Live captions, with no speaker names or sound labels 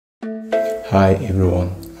Hi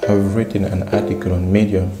everyone, I've written an article on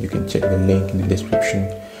Medium, you can check the link in the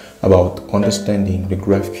description, about understanding the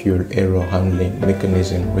GraphQL error handling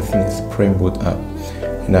mechanism within the Spring Boot app,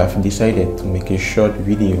 and I've decided to make a short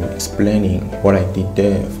video explaining what I did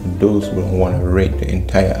there for those who don't want to read the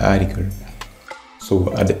entire article.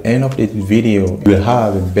 So at the end of this video, you'll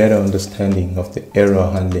have a better understanding of the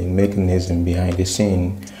error handling mechanism behind the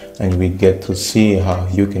scene, and you will get to see how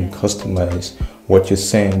you can customize what you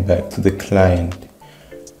send back to the client.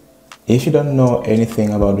 If you don't know anything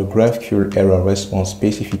about the GraphQL error response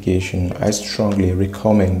specification, I strongly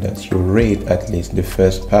recommend that you read at least the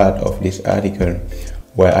first part of this article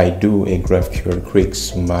where I do a GraphQL quick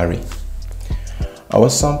summary. Our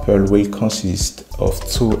sample will consist of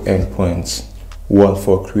two endpoints, one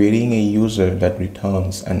for creating a user that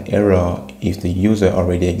returns an error if the user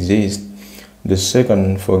already exists, the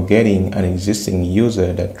second for getting an existing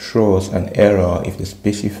user that throws an error if the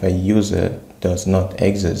specified user does not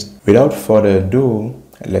exist. Without further ado,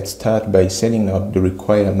 let's start by setting up the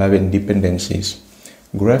required Maven dependencies.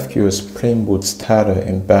 GraphQL Spring Boot Starter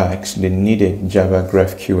embarks the needed Java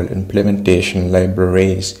GraphQL implementation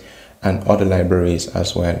libraries and other libraries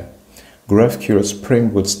as well. GraphQL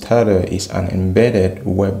Spring Boot Starter is an embedded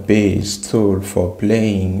web-based tool for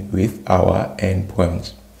playing with our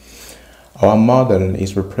endpoints. Our model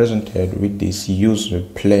is represented with this user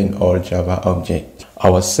plain old Java object.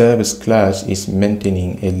 Our service class is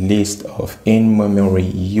maintaining a list of in-memory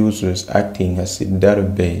users acting as a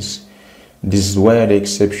database. This is where the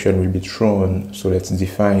exception will be thrown, so let's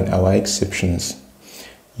define our exceptions.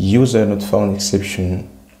 User not found exception,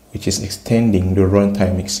 which is extending the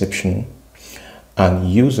runtime exception,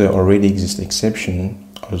 and user already exists exception,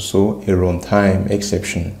 also a runtime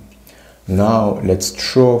exception. Now let's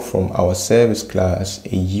throw from our service class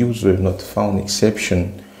a user not found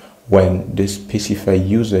exception when the specified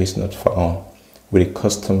user is not found with a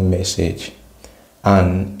custom message,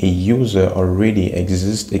 and a user already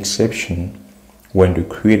exists exception when the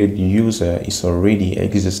created user is already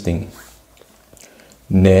existing.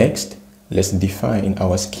 Next, let's define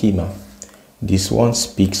our schema. This one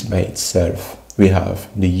speaks by itself. We have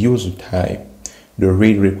the user type, the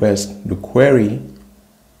read request, the query,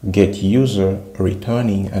 get user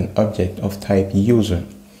returning an object of type user,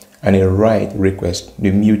 and a write request, the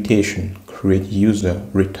mutation, create user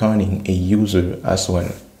returning a user as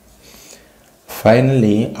well.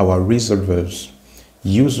 Finally, our resolvers,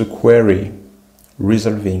 user query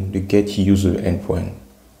resolving the get user endpoint,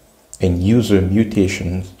 and user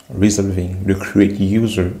mutations resolving the create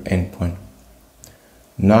user endpoint.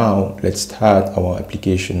 Now let's start our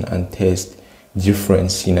application and test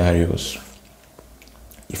different scenarios.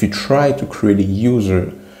 If you try to create a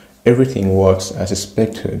user, everything works as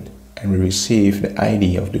expected and we receive the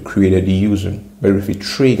ID of the created user. But if we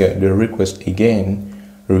trigger the request again,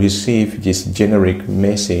 we receive this generic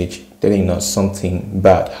message telling us something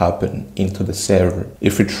bad happened into the server.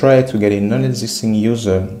 If we try to get a non-existing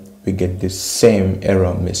user, we get the same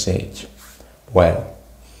error message. Well,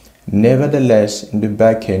 nevertheless, in the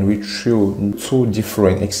backend, we threw two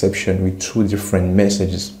different exceptions with two different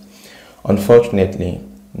messages. Unfortunately,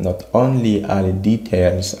 not only are the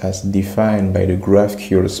details as defined by the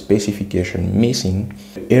GraphQL specification missing,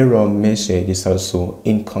 the error message is also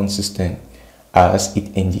inconsistent, as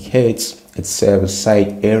it indicates a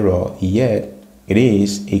server-side error, yet it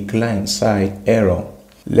is a client-side error.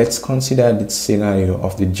 Let's consider the scenario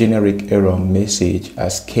of the generic error message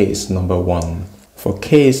as case number 1. For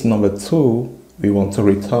case number 2, we want to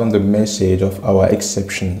return the message of our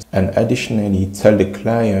exceptions and additionally tell the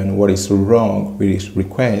client what is wrong with his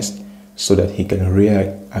request so that he can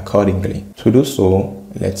react accordingly. To do so,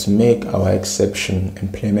 let's make our exception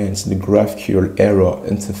implement the GraphQL error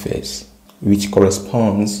interface, which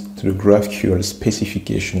corresponds to the GraphQL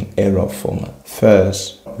specification error format.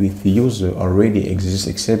 First, with the user already exists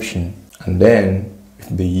exception, and then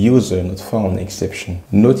the user not found exception.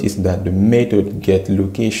 Notice that the method get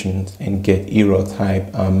locations and get error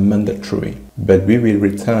type are mandatory, but we will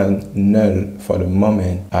return null for the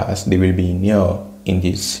moment as they will be null in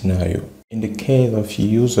this scenario. In the case of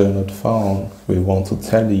user not found, we want to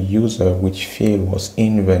tell the user which field was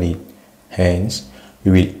invalid. Hence,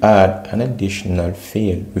 we will add an additional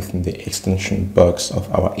field within the extension box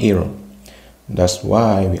of our error. That's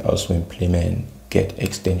why we also implement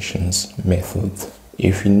getExtensions method.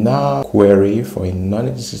 If we now query for a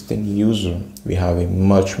non-existent user, we have a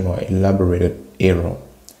much more elaborated error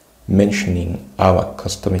mentioning our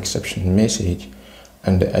custom exception message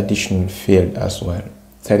and the additional field as well,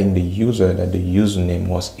 telling the user that the username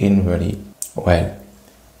was invalid. Well,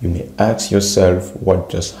 you may ask yourself what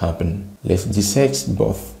just happened. Let's dissect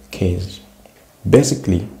both cases.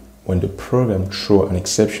 Basically, when the program throws an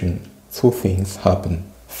exception, two things happen.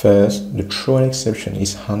 First, the thrown exception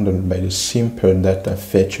is handled by the simple data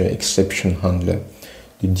fetcher exception handler,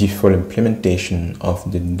 the default implementation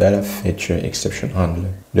of the data fetcher exception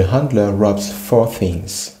handler. The handler wraps four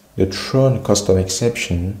things: the thrown custom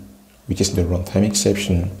exception, which is the runtime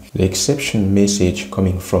exception, the exception message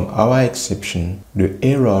coming from our exception, the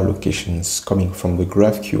error locations coming from the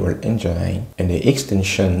GraphQL engine, and the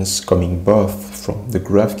extensions coming both from the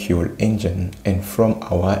GraphQL engine and from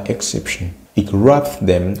our exception. It wraps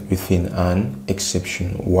them within an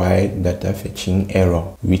exception while data fetching error,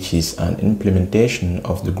 which is an implementation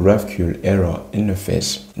of the GraphQL error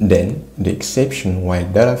interface. Then the exception while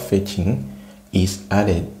data fetching is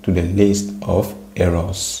added to the list of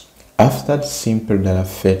errors. After the simple data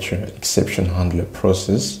fetcher exception handler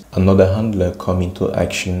process, another handler comes into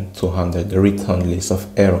action to handle the return list of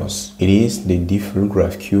errors. It is the default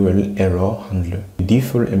GraphQL error handler, the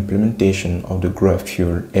default implementation of the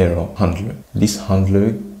GraphQL error handler. This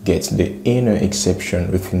handler gets the inner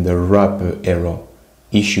exception within the wrapper error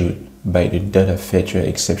issued by the data fetcher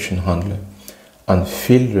exception handler and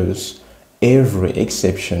filters every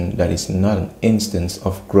exception that is not an instance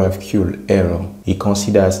of GraphQL error. He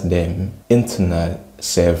considers them internal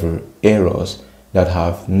server errors that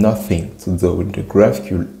have nothing to do with the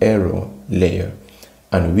GraphQL error layer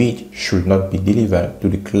and which should not be delivered to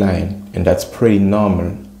the client, and that's pretty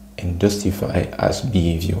normal and justified as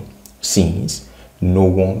behavior, since no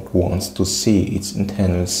one wants to see its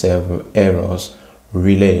internal server errors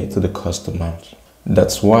relayed to the customer.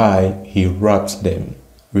 That's why he wraps them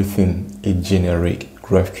within a generic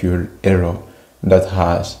GraphQL error that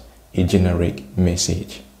has a generic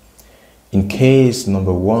message. In case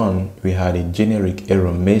number 1, we had a generic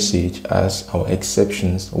error message as our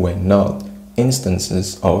exceptions were not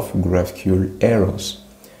instances of GraphQL errors.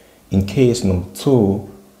 In case number 2,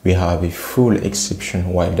 we have a full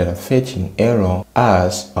exception while data fetching error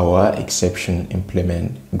as our exception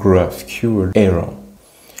implement GraphQL error.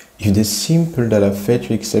 If the simple data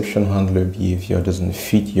fetcher exception handler behavior doesn't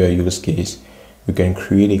fit your use case, you can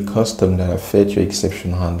create a custom data fetcher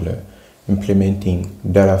exception handler implementing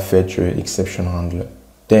data fetcher exception handler.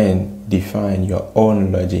 Then define your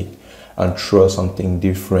own logic and throw something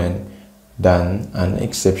different than an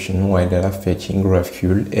exception while data fetching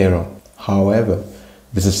GraphQL error. However,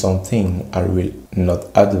 this is something I will not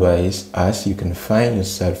advise, as you can find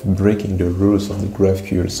yourself breaking the rules of the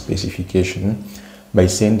GraphQL specification by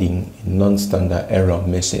sending a non-standard error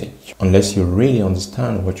message, unless you really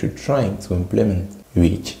understand what you're trying to implement,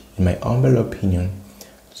 which, in my humble opinion,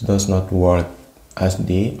 does not work, as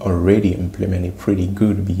they already implement a pretty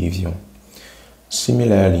good behavior.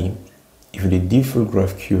 Similarly, if the default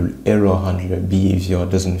GraphQL error handler behavior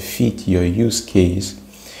doesn't fit your use case,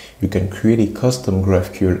 you can create a custom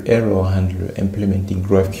GraphQL error handler implementing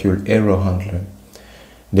GraphQL error handler.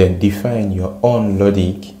 Then define your own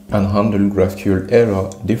logic and handle GraphQL error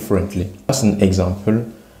differently. As an example,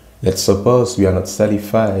 let's suppose we are not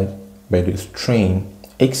satisfied by the string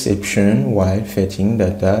exception while fetching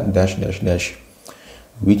data --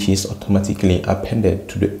 which is automatically appended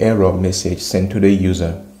to the error message sent to the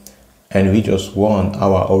user, and we just want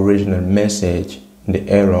our original message in the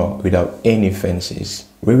error without any fancies.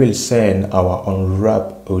 We will send our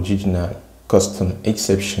unwrapped original custom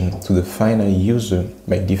exception to the final user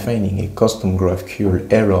by defining a custom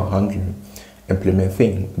GraphQL error handler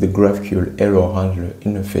implementing the GraphQL error handler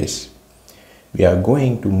interface. We are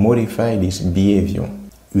going to modify this behavior.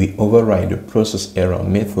 We override the process error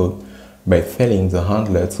method by telling the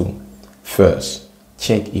handler to first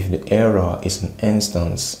check if the error is an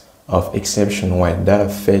instance of exception while data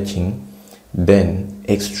fetching, then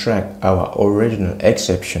extract our original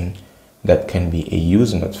exception that can be a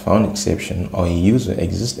user not found exception or a user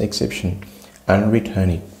exist exception and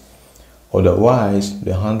return it. Otherwise,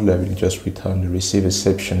 the handler will just return the receive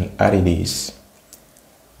exception as it is.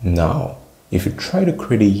 Now, if you try to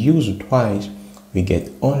create a user twice, we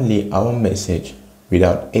get only our message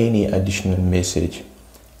without any additional message,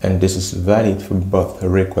 and this is valid for both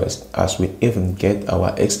requests, as we even get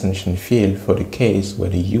our extension field for the case where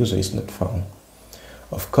the user is not found.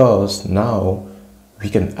 Of course, now we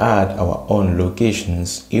can add our own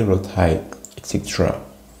locations, error type, etc.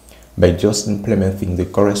 by just implementing the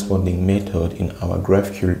corresponding method in our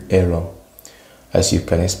GraphQL error. As you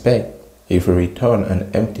can expect, if we return an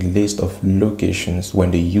empty list of locations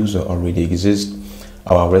when the user already exists,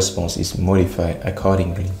 our response is modified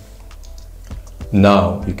accordingly.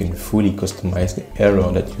 Now you can fully customize the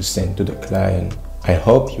error that you send to the client. I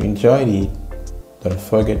hope you enjoyed it. Don't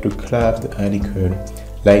forget to clap the article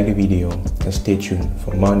like the video and stay tuned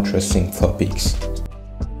for more interesting topics.